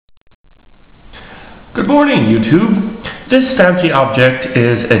Good morning, YouTube. This fancy object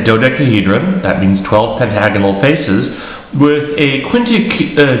is a dodecahedron, that means 12 pentagonal faces, with a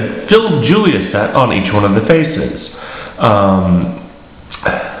quintic filled Julia set on each one of the faces.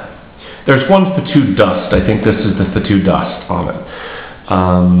 There's one Fatu dust. I think this is the Fatu dust on it.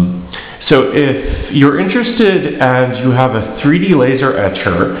 So if you're interested and you have a 3D laser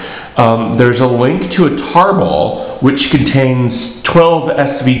etcher, there's a link to a tarball which contains 12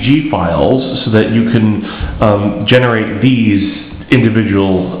 SVG files so that you can generate these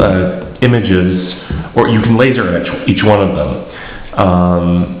individual images, or you can laser etch each one of them.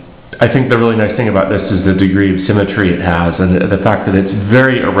 I think the really nice thing about this is the degree of symmetry it has and the fact that it's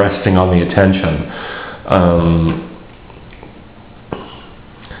very arresting on the attention.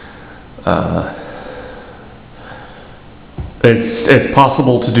 It's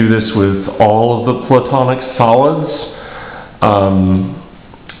possible to do this with all of the platonic solids,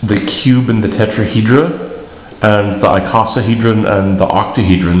 the cube and the tetrahedra, and the icosahedron and the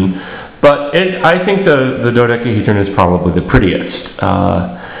octahedron, but I think the dodecahedron is probably the prettiest.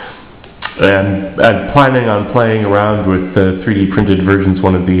 And I'm planning on playing around with the 3D printed versions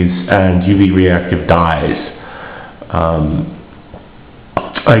one of these and UV reactive dyes.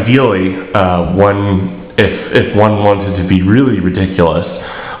 Ideally, if one wanted to be really ridiculous,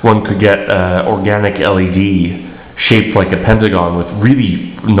 one could get organic LED shaped like a pentagon with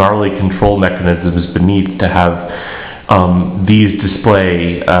really gnarly control mechanisms beneath to have these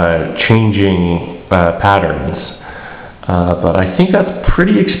display changing patterns. But I think that's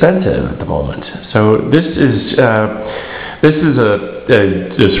pretty expensive at the moment. So this is a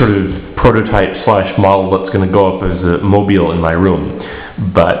sort of prototype slash model that's going to go up as a mobile in my room.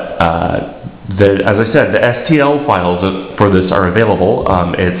 But as I said, the STL files for this are available.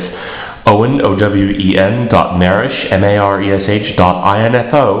 It's owen.marish,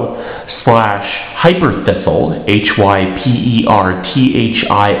 hyperthistle,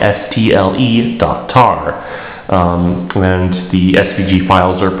 hyperthistle.tar. And the SVG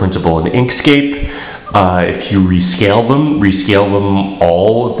files are printable in Inkscape. If you rescale them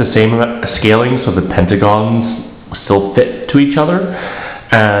all at the same scaling so the pentagons still fit to each other,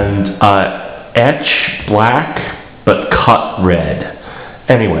 and etch black but cut red.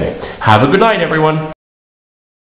 Anyway, have a good night, everyone.